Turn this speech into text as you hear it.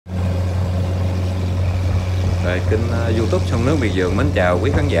Rồi kênh YouTube Sông Nước Miệt Vườn mến chào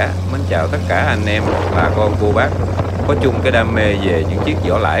quý khán giả, mến chào tất cả anh em bà con cô bác có chung cái đam mê về những chiếc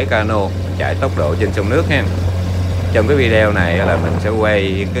vỏ lãi cano chạy tốc độ trên sông nước ha. Trong cái video này là mình sẽ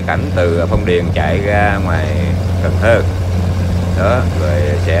quay cái cảnh từ Phong Điền chạy ra ngoài Cần Thơ đó, rồi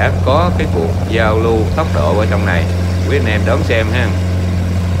sẽ có cái cuộc giao lưu tốc độ ở trong này, quý anh em đón xem ha.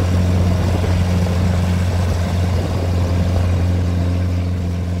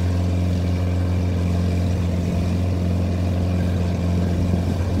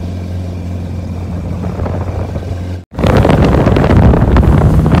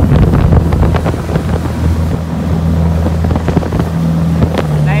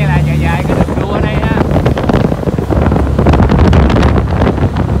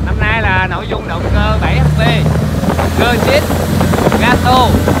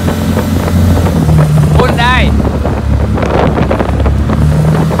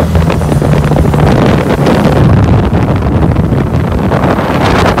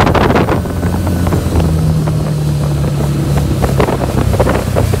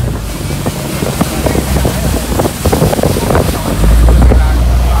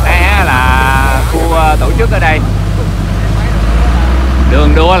 Ở đây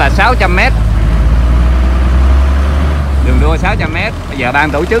đường đua là 600m, đường đua 600m. Bây giờ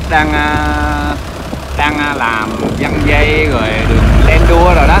ban tổ chức đang làm văng dây rồi đường lên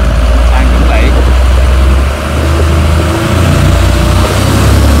đua rồi đó, đang chuẩn bị.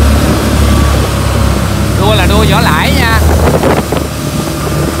 Đua là đua vỏ lãi nha.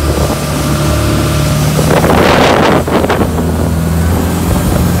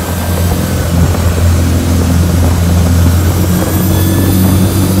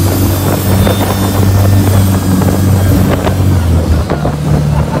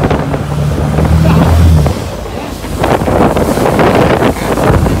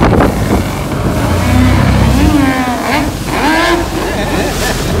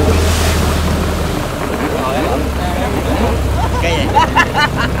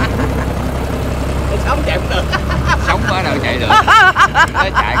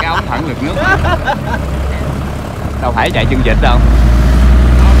 Chạy cái ống thẳng lực nước đâu phải chạy chân vịt đâu.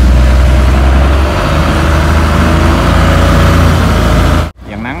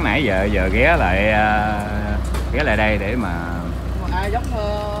 Dần nắng nãy giờ ghé lại đây để mà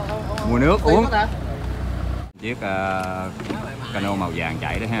mua nước uống. Chiếc cano màu vàng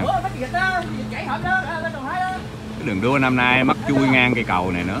chạy đó ha. Cái đường đua năm nay mắc chui ngang cây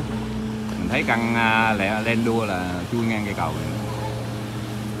cầu này nữa. Mình thấy căn lên đua là chui ngang cây cầu này.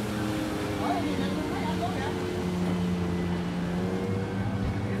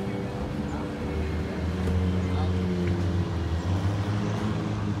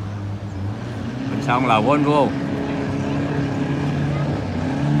 Bên sông là Volvo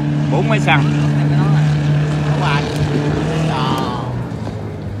 4 máy xăng.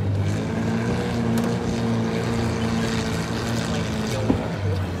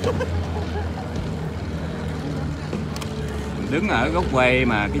 Đứng ở góc quay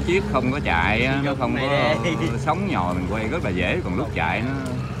mà cái chiếc không có chạy, nó không có sóng nhòi mình quay rất là dễ, còn lúc chạy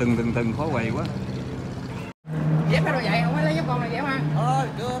nó tưng khó quay quá. Dép cái đồ vậy, không phải lấy dép con này dép ha?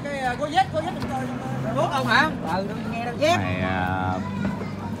 Đưa cái có dép đốt không hả? Nghe đâu dép. Này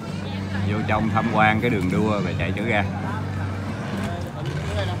vô trong tham quan cái đường đua và chạy trở ra.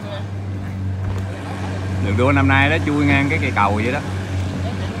 Đường đua năm nay đó chui ngang cái cây cầu vậy đó.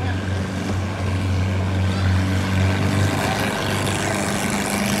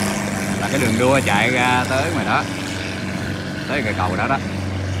 Là cái đường đua chạy ra tới ngoài đó, tới cây cầu đó đó.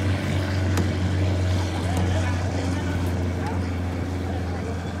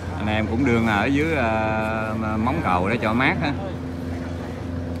 Anh em cũng đương ở dưới móng cầu để cho mát ha.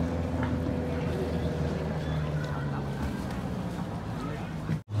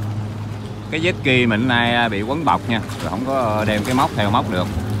 Cái jet ski mình nay bị quấn bọc nha, rồi không có đem cái móc theo móc được.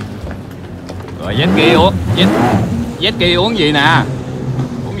 Rồi jet ski uống gì nè?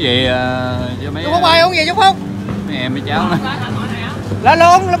 Uống gì cho mấy Phúc ơi, uống gì Phúc Phúc? Mấy em mấy cháu nữa. Lên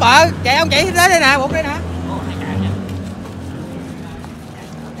luôn, nó bợ, chạy ông chạy tới đây nè, bụng đây nè.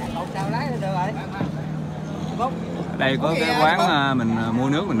 Ở đây có cái quán mình mua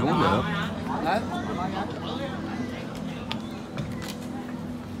nước mình uống được.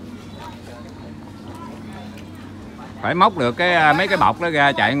 Phải móc được cái mấy cái bọc đó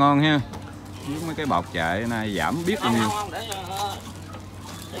ra chạy ngon ha. Mấy cái bọc chạy này giảm biết bao nhiêu.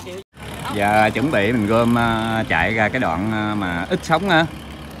 Giờ chuẩn bị mình gom chạy ra cái đoạn mà ít sóng á,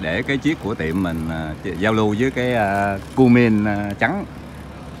 để cái chiếc của tiệm mình giao lưu với cái Cummins trắng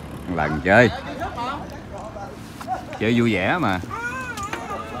lần chơi vui vẻ mà.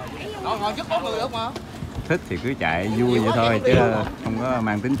 thích thì cứ chạy vui vậy thôi chứ không có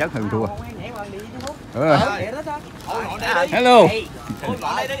mang tính chất hơn thua. Hello.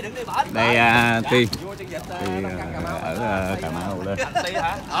 Đây Ti ở Cà Mau lên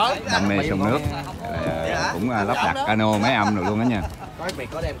đam mê sông nước, cũng lắp đặt cano máy âm rồi luôn đó nha,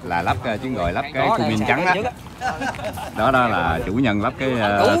 là lắp chuyến gọi lắp cái Cummins trắng đó. Đó là chủ nhân lắp cái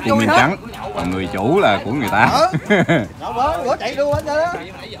Cummins trắng, còn người chủ là của người ta.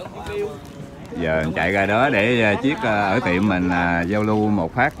 Giờ chạy ra đó để chiếc ở tiệm mình giao lưu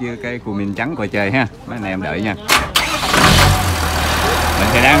một phát với cái Cummins trắng coi chơi ha, mấy anh em đợi nha. Mình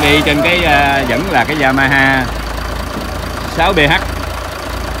thì đang đi trên cái vẫn là cái Yamaha 6BH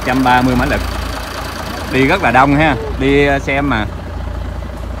 130 mã lực, đi rất là đông ha, đi xem mà.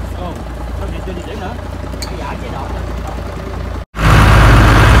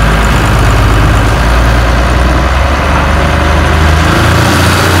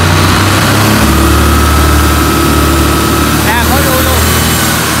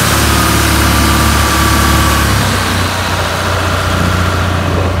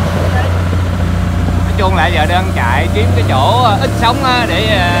 Chung lại giờ đang chạy kiếm cái chỗ ít sóng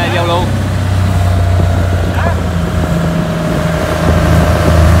để giao lưu.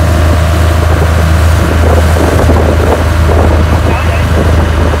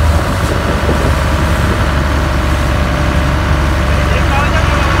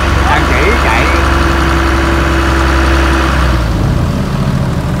 Đang chỉ chạy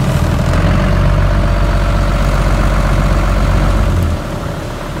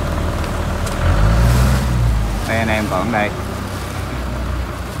anh em còn ở đây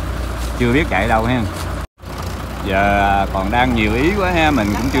chưa biết chạy đâu ha. Giờ còn đang nhiều ý quá ha,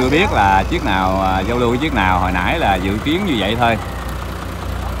 mình cũng chưa biết là chiếc nào giao lưu với chiếc nào. Hồi nãy là dự kiến như vậy thôi,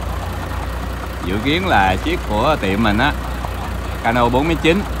 dự kiến là chiếc của tiệm mình á, Cano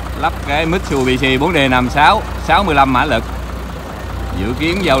 49 lắp cái Mitsubishi 4D56 65 mã lực, dự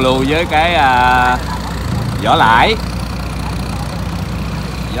kiến giao lưu với cái vỏ lãi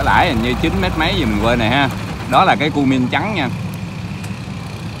hình như 9 mét mấy gì mình quên này ha. Đó là cái Cummins trắng nha,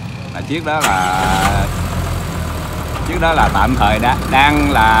 là chiếc đó là tạm thời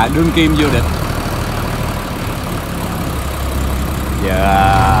đang là đương kim vô địch. Giờ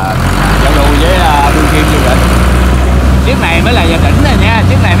giao lưu với đương kim vô địch, chiếc này mới là giờ đỉnh rồi nha,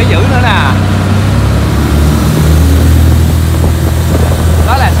 chiếc này mới giữ nữa nè.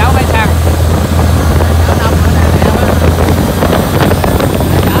 Đó là 6 máy xăng.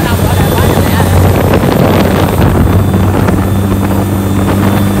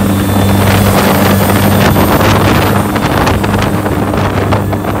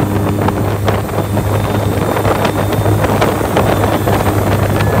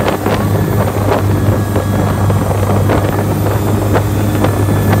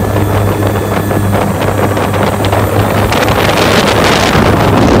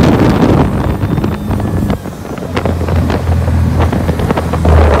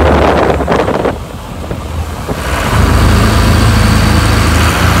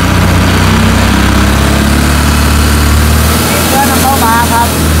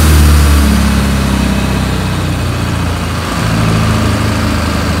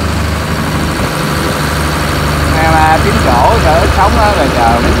 Kiếm chỗ chờ ít sóng đó, rồi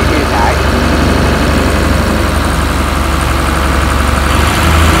chờ mấy chiếc kia chạy.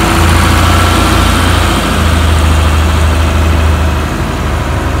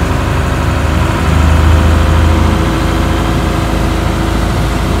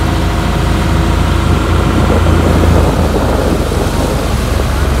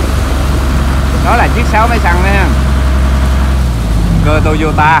 Đó là chiếc 6 máy xăng nha, cơ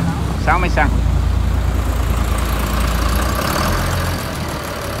Toyota 6 máy xăng.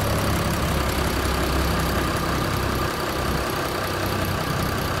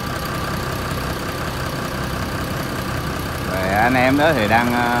 Anh em đó thì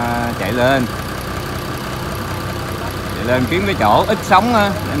đang chạy lên kiếm cái chỗ ít sóng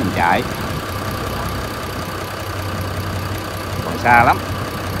để mình chạy, còn xa lắm.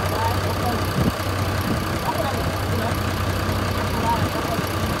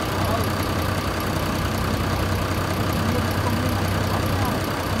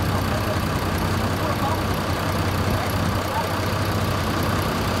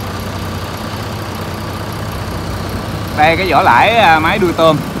 Đây cái vỏ lãi máy đuôi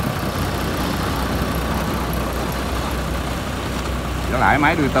tôm, vỏ lãi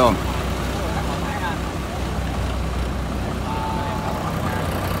máy đuôi tôm.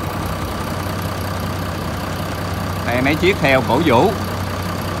 Đây mấy chiếc theo cổ vũ.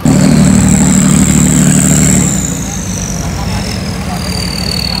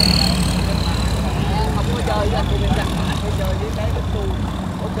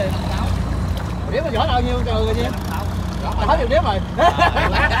 bao nhiêu trường rồi chứ? Hết điều đếm rồi.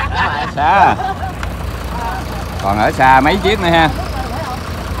 Xa. Còn ở xa mấy chiếc nữa ha.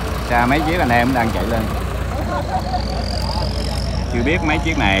 Xa mấy chiếc anh em đang chạy lên. Chưa biết mấy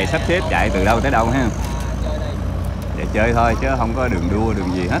chiếc này sắp xếp chạy từ đâu tới đâu ha. Để chơi thôi chứ không có đường đua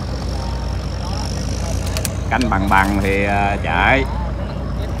đường gì hết. Canh bằng thì chạy.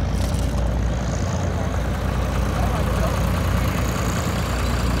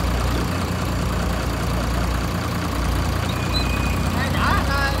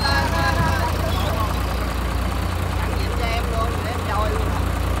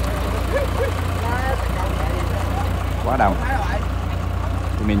 Quá đông.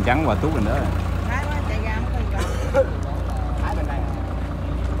 Mình trắng qua tút lên đó.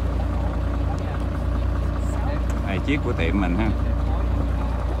 Đây chiếc của tiệm mình ha.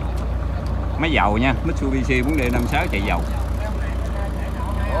 Máy dầu nha, Mitsubishi 4D56 chạy dầu.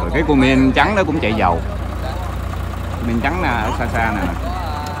 Rồi cái Cummins trắng đó cũng chạy dầu. Cummins trắng nè, ở xa xa nè.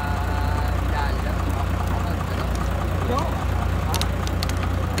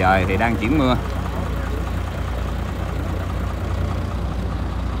 Trời thì đang chuyển mưa.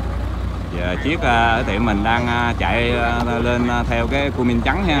 Giờ chiếc ở tiệm mình đang chạy lên theo cái Cummins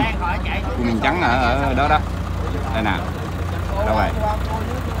trắng ha. Cummins trắng ở đó đó. Đây nè. Đâu rồi?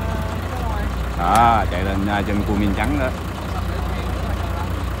 Đó, chạy lên trên Cummins trắng đó.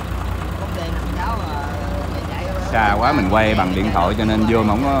 Xa quá mình quay bằng điện thoại cho nên vô mà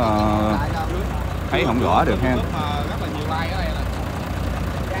không có thấy không rõ được ha.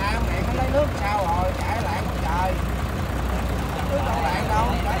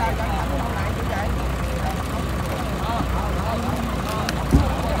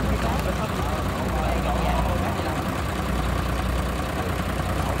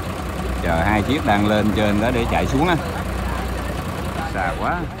 Chờ hai chiếc đang lên trên đó để chạy xuống á. Xa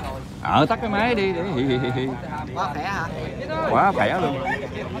quá. Tắt cái máy đi để Quá khỏe hả? Quá khỏe luôn.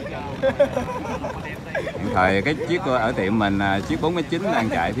 Hiện thời cái chiếc ở tiệm mình chiếc 49 đang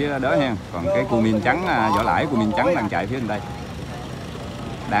chạy phía đó ha. Còn cái Cummins trắng vỏ lãi Cummins trắng đang chạy phía bên đây.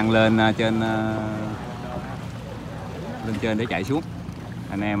 Đang lên trên để chạy xuống.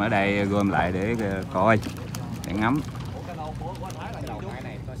 Anh em ở đây gom lại để coi, để ngắm.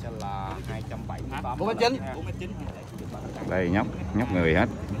 Đây nhóc người hết.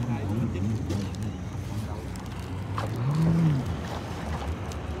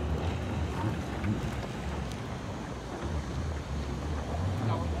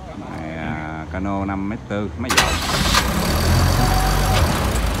 Này, Cano 5m4 máy dầu.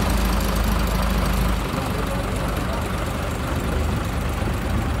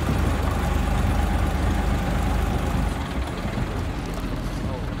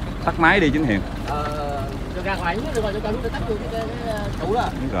 Tắt máy đi Chính Hiền. Ra ngoài được rồi, cho tắt vô cái tủ đó.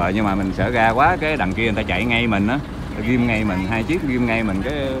 Rồi nhưng mà mình sợ ra quá cái đằng kia người ta chạy ngay mình á, ghim ngay mình, hai chiếc ghim ngay mình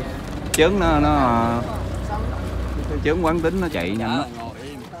cái chớn nó cái chớn quán tính nó chạy nhanh đó.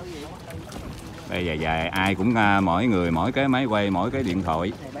 Đây dài ai cũng mỗi người mỗi cái máy quay, mỗi cái điện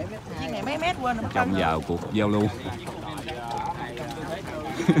thoại. Chiếc này mấy mét quên Trong vào cuộc giao lưu.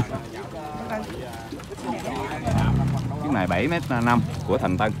 Chiếc này 7m5 của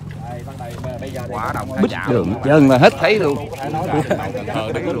Thành Tân. Quá đồng bích đường chân là hết thấy luôn.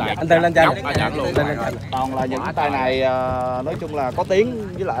 Anh tên lên chân. Còn là những tay này nói chung là có tiếng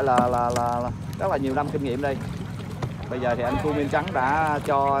với lại là rất là nhiều năm kinh nghiệm đây. Bây giờ thì anh Cummins trắng đã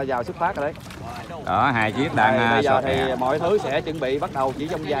cho vào xuất phát rồi đấy. Đó hai chiếc đang bây giờ thì mọi thứ sẽ chuẩn bị bắt đầu chỉ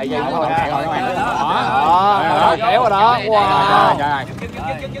trong vài giây nữa thôi ha. Đó, kéo rồi đó.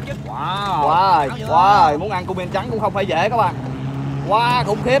 Wow rồi, muốn ăn Cummins trắng cũng không phải dễ các bạn. Quá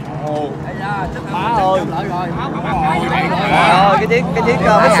khủng khiếp. Má ơi. Rồi cái chiếc Mitsubishi.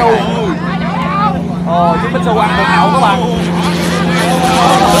 Chiếc Mitsubishi ăn được hậu các bạn.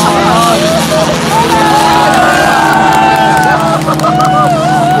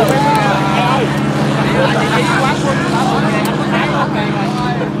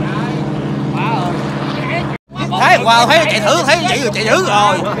 Thấy wow, thấy chạy thử, thấy chạy rồi chạy dữ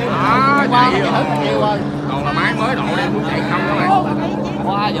rồi. Còn là máy mới độ đang muốn chạy không các bạn.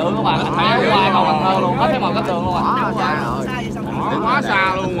 Quá dữ các bạn, thấy qua cầu Cần Thơ luôn, có thấy màu cắt tường luôn à. Quá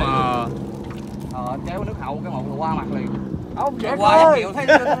xa luôn mà. Kéo nước hậu cái một là qua mặt liền. Ông dễ qua chịu thấy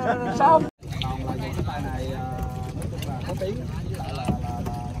sao? Còn là những cái tay này nói chung là có tiếng với lại là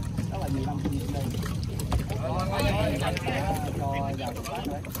rất là nhiều năm kinh nghiệm đây.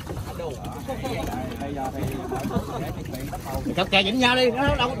 Bây giờ thì Cặp kè dính nhau đi,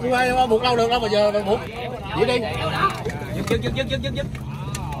 nó đâu buộc đâu được đâu mà giờ buộc. Vậy đi. Dứt.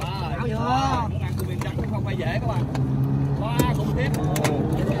 Cummins trắng cũng không phải dễ các bạn. Quá khủng khiếp.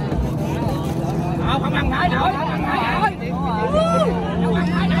 Không ăn thái nổi, không ăn thái nổi. Không ăn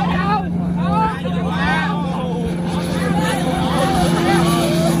thái nổi đâu.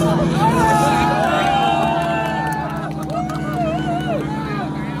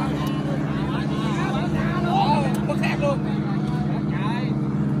 Mất khác luôn.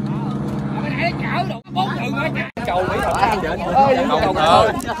 Cái này chở đồ 4 người thôi. Cầu Mỹ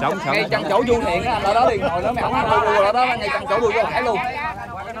Thuận sống ngay chân chỗ du thiện á, ở đó đi ngồi đó mày không ăn đu ở đó ngay chân chỗ đu vô lãi luôn.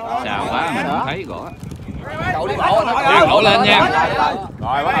 Xào quá mình không thấy rõ. Cậu đi bộ nó đi bộ lên nha.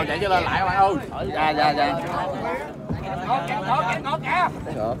 Rồi bắt đầu chạy cho lên lại các bạn ơi. Dạ.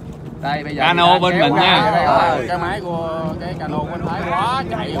 Đây bây giờ Cano bên mình nha. Cái máy của cái cano của anh Thái quá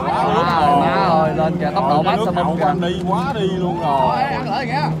chạy quá rồi lên kìa, tốc độ maximum kìa. Đi quá đi luôn rồi.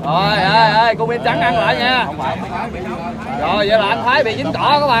 Rồi ơi cô Miệt trắng ăn lại nha. Rồi vậy là anh Thái bị dính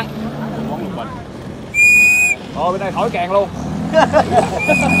cỏ các bạn. Rồi bên đây khỏi càng luôn.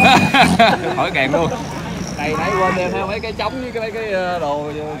 Khỏi càng luôn. Đây nãy quên đem theo mấy cái trống với cái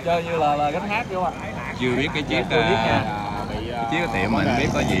đồ chơi như là gánh hát vô. Chưa biết cái chiếc chiếc tiệm mình biết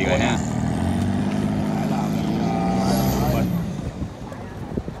có gì rồi ha.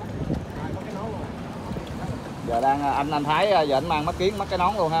 Giờ đang anh Thái giờ anh mang mắt kiến mắt cái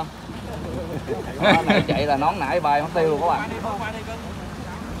nón luôn ha. Này chạy là nón nãy bay mất tiêu luôn các bạn.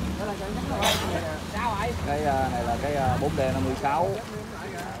 Cái này là cái 4D56.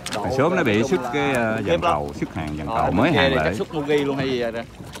 Sớm nó bị xuất cái dàn cầu, xuất hàng dàn cầu mới hàng lại. Xuất Mugi luôn hay gì vậy?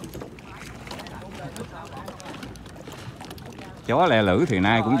 Chó lẹ lử thì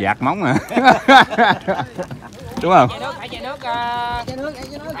nay cũng dạt móng à. Đúng không? Chạy nước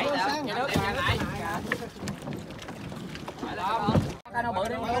Cano bự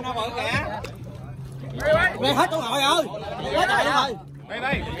đi, Cano bự kìa. Đây hết chỗ ngồi ơi. Hết chạy rồi.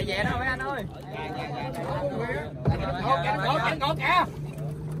 Đây. Chạy về đó mấy anh ơi. Cano kìa.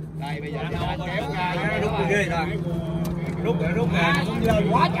 Đây bây giờ nó kéo ra rút ghê rồi. Rút ra lên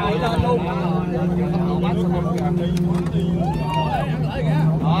quá trời lên luôn.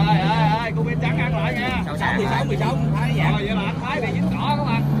 Rồi cô Miệt trắng ăn lại nha. Sống Thái dạ. Rồi vậy là anh Thái bị dính cỏ các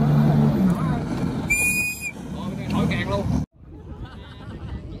bạn. Rồi khỏi càng luôn.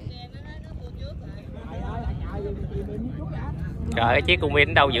 Trời ơi, chiếc con Miệt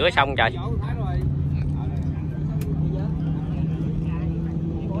đâu giữa sông trời.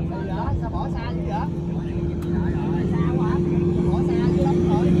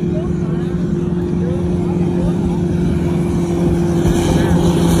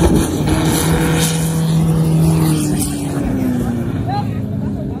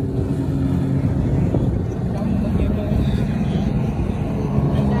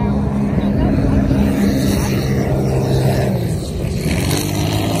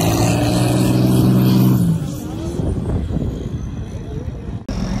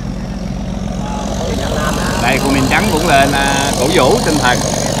 Đây cô Miệt trắng cũng lên cổ vũ tinh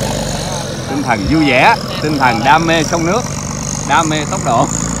thần vui vẻ, tinh thần đam mê sông nước, đam mê tốc độ.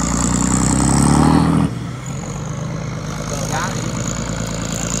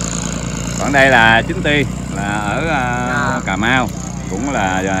 Còn đây là chính Ti là ở Cà Mau, cũng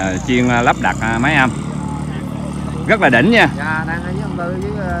là chuyên lắp đặt máy âm, rất là đỉnh nha.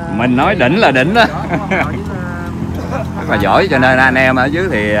 Mình nói đỉnh là đỉnh đó. Rất là giỏi, cho nên anh em ở dưới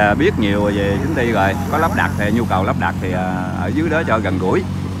thì biết nhiều về chính Ti rồi, có lắp đặt thì nhu cầu lắp đặt thì ở dưới đó cho gần gũi.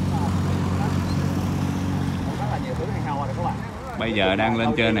 Bây giờ đang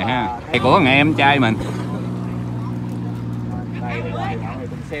lên trên này ha. Đây của ngày em trai mình.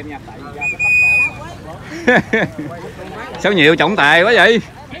 Sao nhiều trọng tài quá vậy?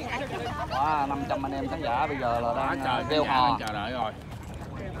 500 anh em khán giả bây giờ là đang gieo hò. Chờ đợi rồi.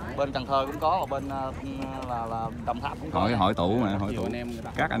 Bên Cần Thơ cũng có, bên là Đồng Tháp cũng có. Hội tụ mà, hội tụ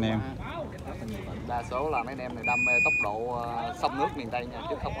các anh em. Đa số là mấy anh em này đam mê tốc độ sông nước miền Tây nha,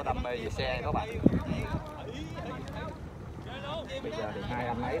 chứ không có đam mê về xe các bạn. Bây giờ thì hai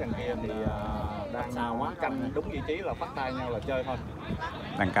anh ấy đằng kia thì đang canh đúng vị trí là bắt tay nhau là chơi thôi.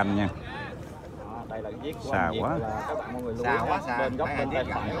 Đang canh nha. Đây là viết của Xa anh quá. Là các bạn mọi người lưu ý bên góc bên tay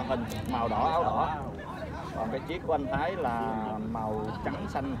phải là hình màu đỏ áo đỏ. Còn cái chiếc của anh Thái là màu trắng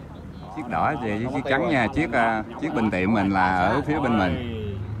xanh. Chiếc đỏ về với chiếc trắng nha, chiếc bên tiệm mình là ở phía bên mình.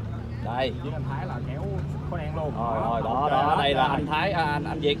 Đây. Chiếc anh Thái là kéo có đen luôn. Rồi đó, đây là anh Thái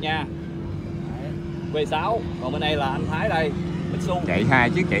anh Việt nha. V6, còn bên đây là anh Thái đây. Mitsubishi. Chạy hai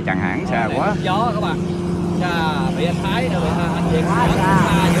chiếc chạy chằng hẳn xa quá. Gió các bạn. Chà, bị anh Thái rồi anh Việt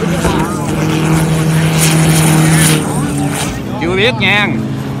giữ chiếc nào. Chưa biết nha.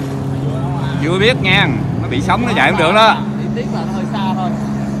 Chưa biết nha. Nó bị sóng nó chạy không được đó. Tiếc là nó hơi xa thôi.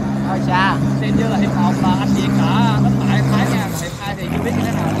 Hơi xa. Xem như là hiệp 1 là anh Việt đã đánh bại anh Thái nha. Hiệp 2 thì chưa biết như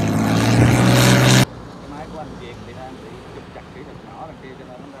thế nào.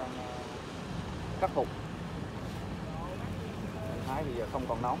 máy bây giờ không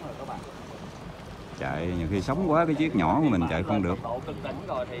còn nóng rồi các bạn. Chạy nhiều khi sống quá cái chiếc nhỏ của mình chạy không được. Độ cực đỉnh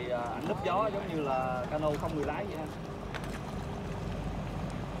rồi thì ảnh núp gió giống như là cano không người lái vậy ha.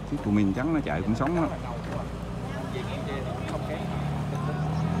 Chiếc Cummins trắng nó chạy cũng sống đó.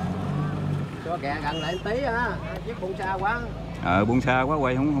 Cho kè gần lại tí á, chiếc buông xa quá. Buông xa quá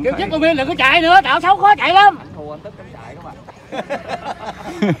quay không Kêu thấy. chiếc Cummins đừng có chạy nữa, đạo xấu khó chạy lắm. Anh thua anh tức cánh chạy các bạn.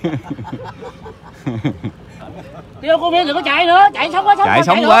 Kêu Cummins đừng có chạy nữa, chạy sống quá sống. Chạy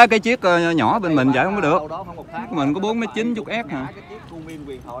sống quá cái chiếc nhỏ bên mình chạy không có được. Chiếc Mình có 4m9 chút ép nè.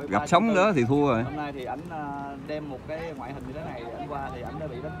 Gặp sóng đó thì thua rồi. Hôm nay thì ảnh đem một cái ngoại hình như thế này, ảnh qua thì ảnh đã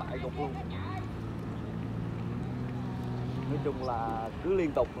bị đánh bại gục luôn. Nói chung là cứ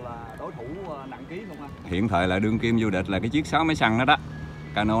liên tục là đối thủ nặng ký không anh. Hiện thời là đương kim vô địch là cái chiếc 6 máy xăng đó đó.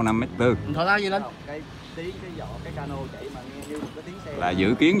 Cano 5m4. Thôi ra gì lên. Cái tiếng cái vỏ cái cano chạy mà nghe như một cái tiếng xe. Là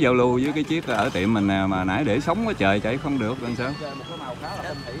dự kiến giao lưu với cái chiếc ở tiệm mình nè, mà nãy để sống quá trời chạy không được làm sao. Một cái màu khá là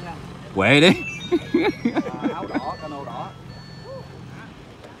tinh thủy ha. Quệ đi. Áo đỏ, cano đỏ.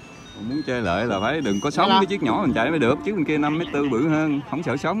 Muốn chơi lợi là phải đừng có sống cái chiếc nhỏ mình chạy mới được, chiếc bên kia 5m4 bự hơn, không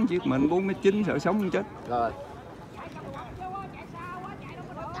sợ sống, chiếc mình 4m9 sợ sống chết. Rồi.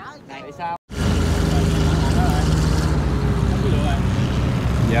 Tại sao?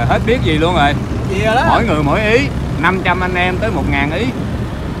 Giờ hết biết gì luôn rồi. Mỗi người mỗi ý, 500 anh em tới 1000 ý.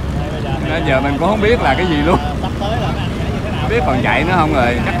 Nên giờ mình cũng không biết là cái gì luôn. Không biết còn chạy nữa không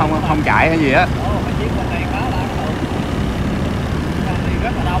rồi, chắc không chạy hay gì á.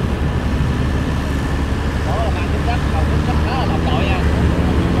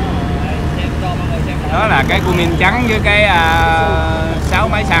 Đó là cái Cummins trắng với cái 6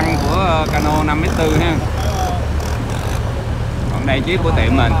 máy xăng của Cano 5m4 ha. Còn đây chiếc của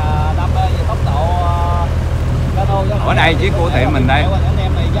tiệm mình. Ở đây chiếc của tiệm mình đây.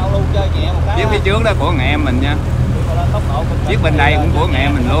 Chiếc phía trước đó của người em mình nha. Chiếc bên đây cũng của người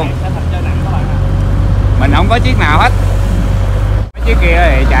em mình luôn. Mình không có chiếc nào hết. Chiếc kia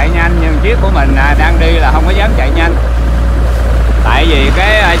thì chạy nhanh nhưng chiếc của mình đang đi là không có dám chạy nhanh. Tại vì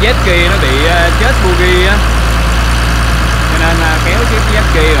cái jet ski nó bị chết bugi á, cho nên kéo chiếc jet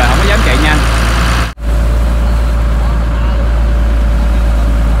ski là không có dám chạy nhanh.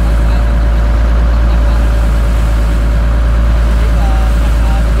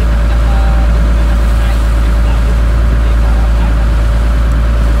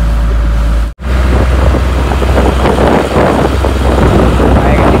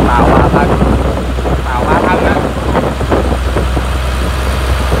 Đây cái chiếc tàu 3 thân, tàu 3 thân á.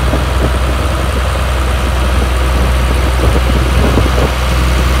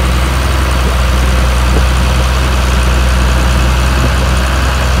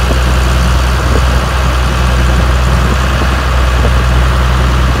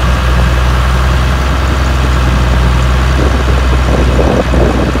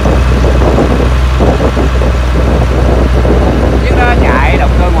 Chiếc đó chạy động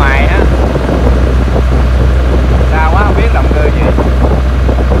cơ ngoài á. Sao quá không biết động cơ gì.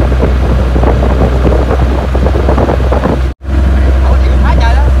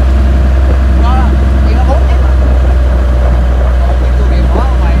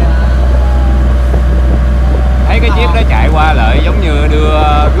 Thấy cái chiếc đó chạy qua lại giống như đưa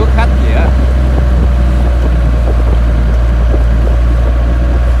rước khách vậy á.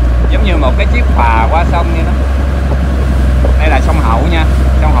 Giống như một cái chiếc phà qua sông như đó. Đây là sông Hậu nha,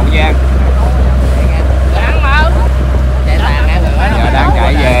 sông Hậu Giang. Giờ đang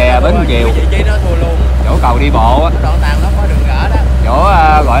chạy về Bến Chiều, chỗ cầu đi bộ á. Chỗ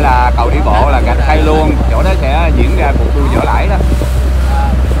gọi là cầu đi bộ là gạch Khai Luông, chỗ đó sẽ diễn ra cuộc đua võ lãi đó.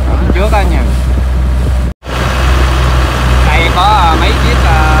 Ở phía trước đó nha. Đây có mấy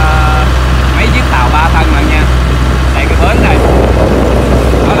chiếc tàu 3 thân rồi nha. Đây cái bến này,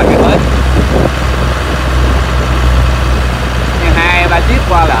 đó là cái bến. Như 2-3 chiếc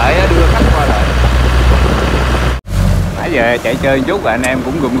qua lại đưa khách qua lại. Nãy giờ chạy chơi một chút rồi anh em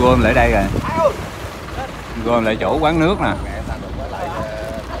cũng gom lại đây rồi. Gom lại chỗ quán nước nè.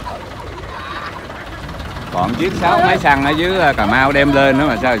 Còn chiếc 6 máy xăng ở dưới Cà Mau đem lên nữa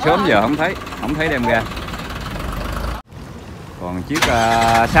mà sao sớm giờ không thấy đem ra. Còn chiếc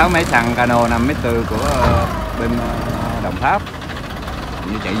 6 máy xăng Cano 5m4 của bên Đồng Tháp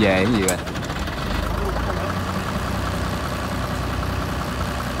như chạy về cái gì rồi.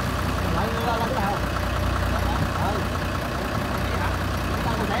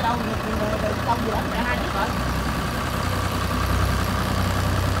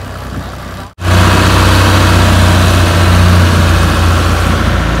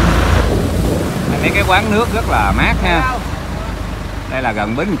 Mấy cái quán nước rất là mát ha. Đây là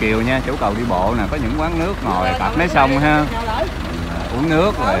gần Bến Kiều nha, chỗ cầu đi bộ nè, có những quán nước ngồi cặp mé sông ha. uống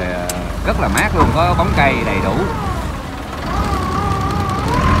nước rồi rất là mát luôn, có bóng cây đầy đủ.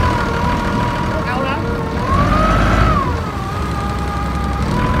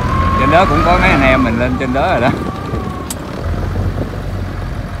 Trên đó cũng có mấy anh em mình lên trên đó rồi đó.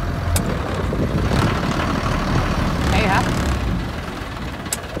 Đây hả?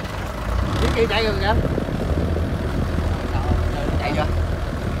 Chiếc kia chạy rồi kìa. Chạy chưa?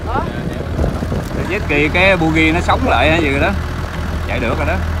 Đó. Chiếc kỳ cái bugi nó sống lại hay gì rồi đó. Chạy được rồi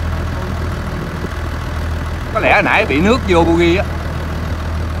đó. Có lẽ hồi nãy bị nước vô bugi á.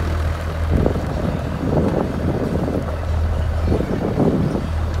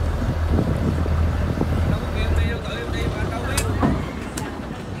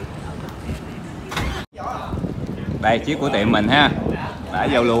 Đây chiếc của tiệm mình ha, đã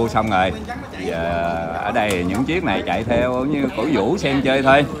giao lưu xong rồi. Giờ ở đây những chiếc này chạy theo như cổ vũ xem chơi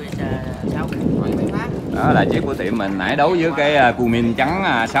thôi. Đó là chiếc của tiệm mình nãy đấu với cái Cummins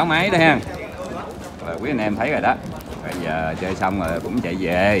trắng 6 máy đó ha. Rồi quý anh em thấy rồi đó. Bây giờ chơi xong rồi cũng chạy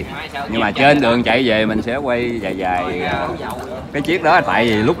về. Nhưng mà trên đường chạy về mình sẽ quay dài cái chiếc đó, tại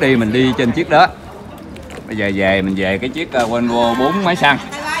vì lúc đi mình đi trên chiếc đó. Bây giờ về mình về cái chiếc Volvo 4 máy xăng.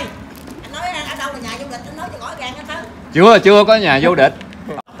 Chưa có nhà vô địch.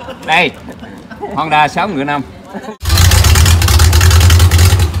 Đây Honda 6 ngựa 5.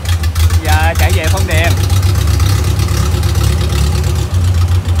 Giờ chạy về Phong Điền.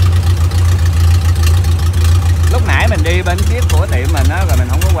 Lúc nãy mình đi bên chiếc của tiệm mình á, rồi mình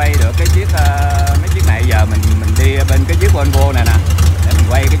không có quay được cái chiếc mấy chiếc này. Giờ mình đi bên cái chiếc Volvo này nè, để mình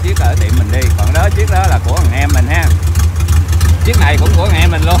quay cái chiếc ở tiệm mình đi. Còn đó chiếc đó là của thằng em mình ha. Chiếc này cũng của thằng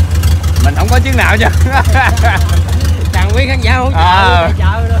em mình luôn. Mình không có chiếc nào chứ. Thằng quý khán giả không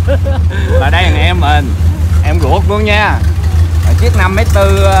chờ nữa. Là đây thằng em mình, em ruột luôn nha. Chiếc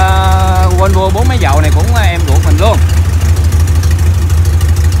 5m4 Volvo 4 máy dầu này cũng em ruột mình luôn.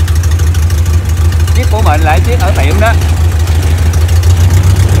 Chiếc của mình là chiếc ở tiệm đó.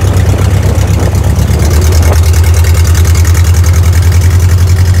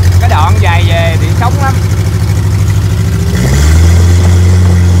 Cái đoạn dài về bị sống lắm.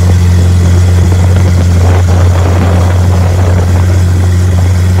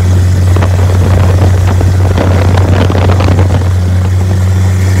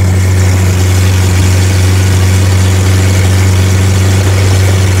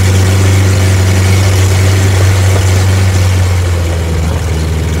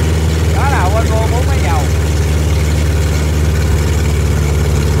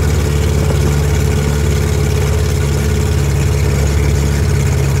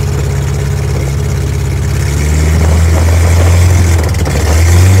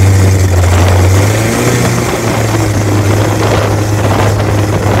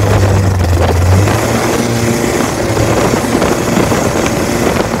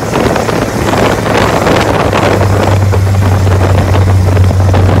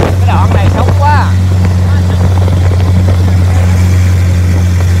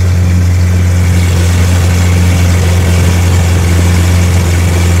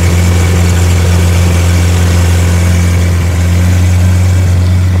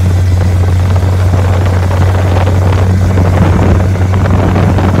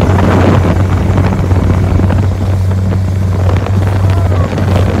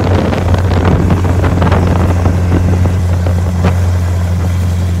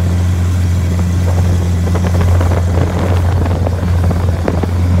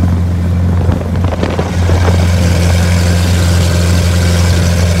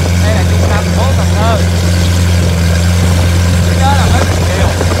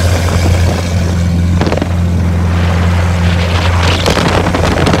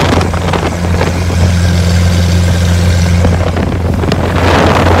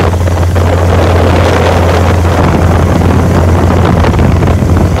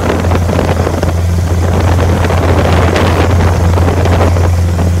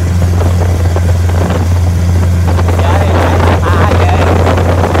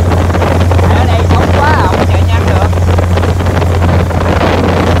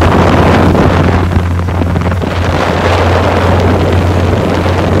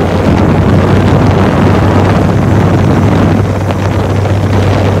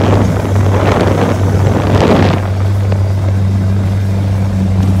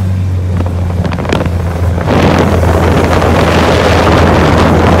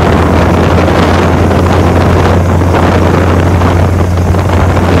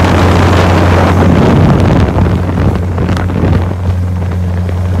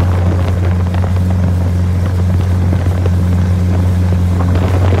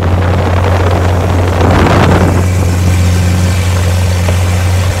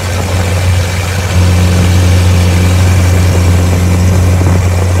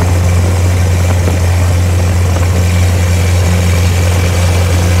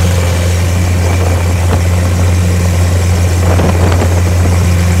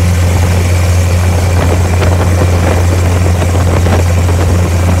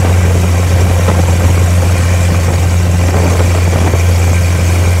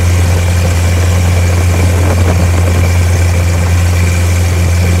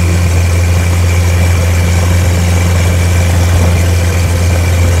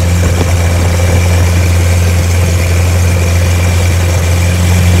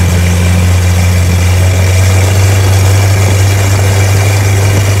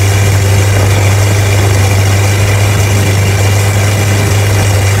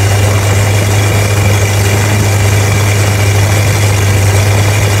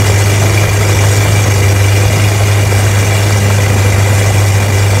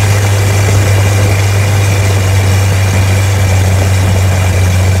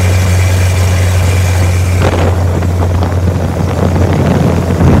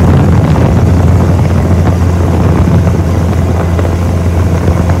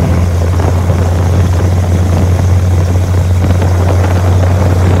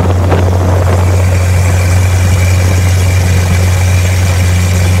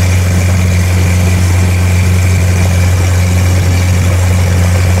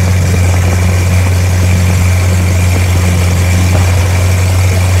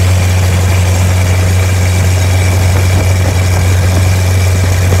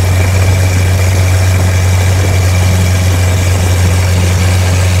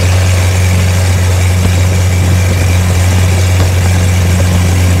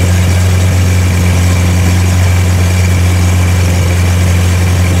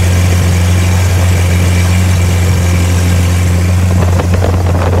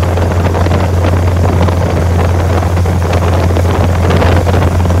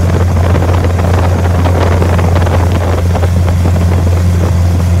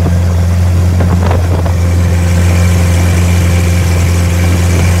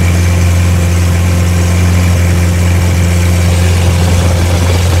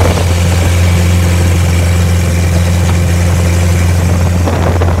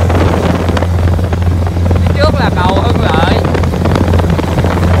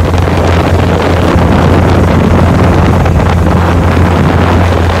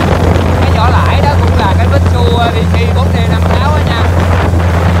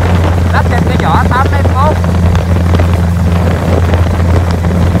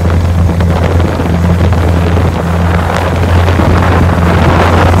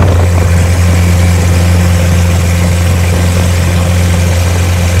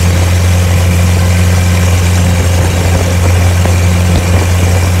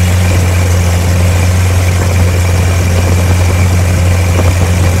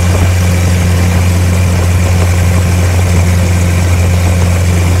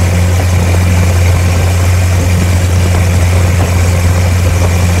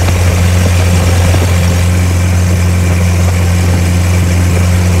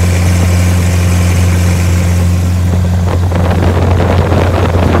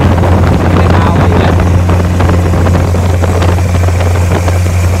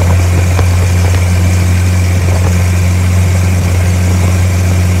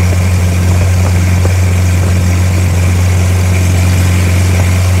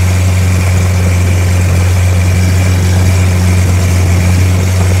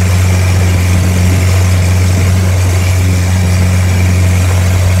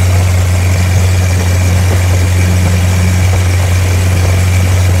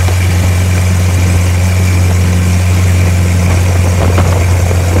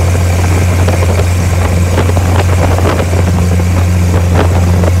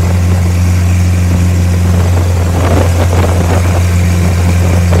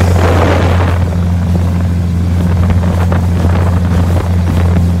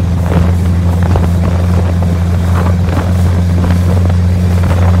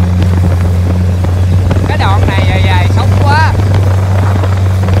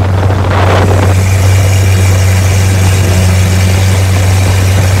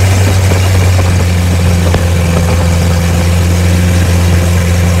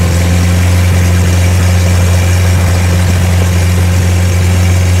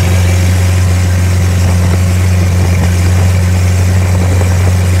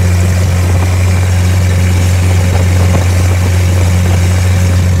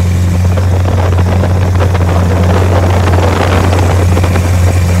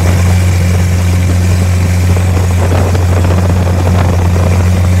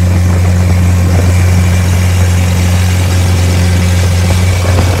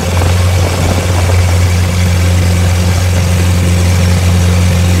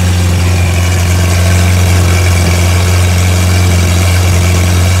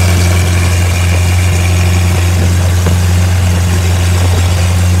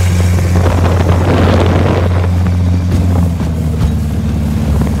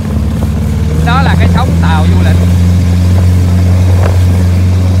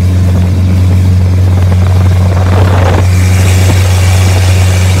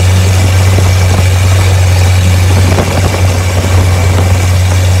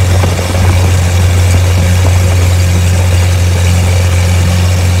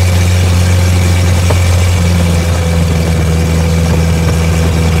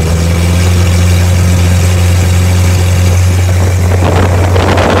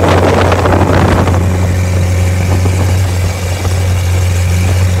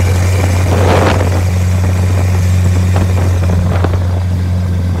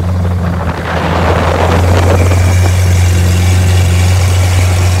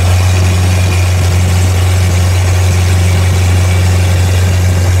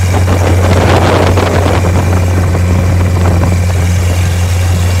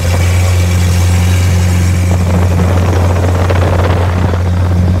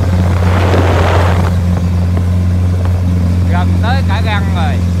 tới cả găng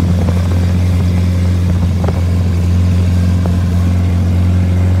rồi.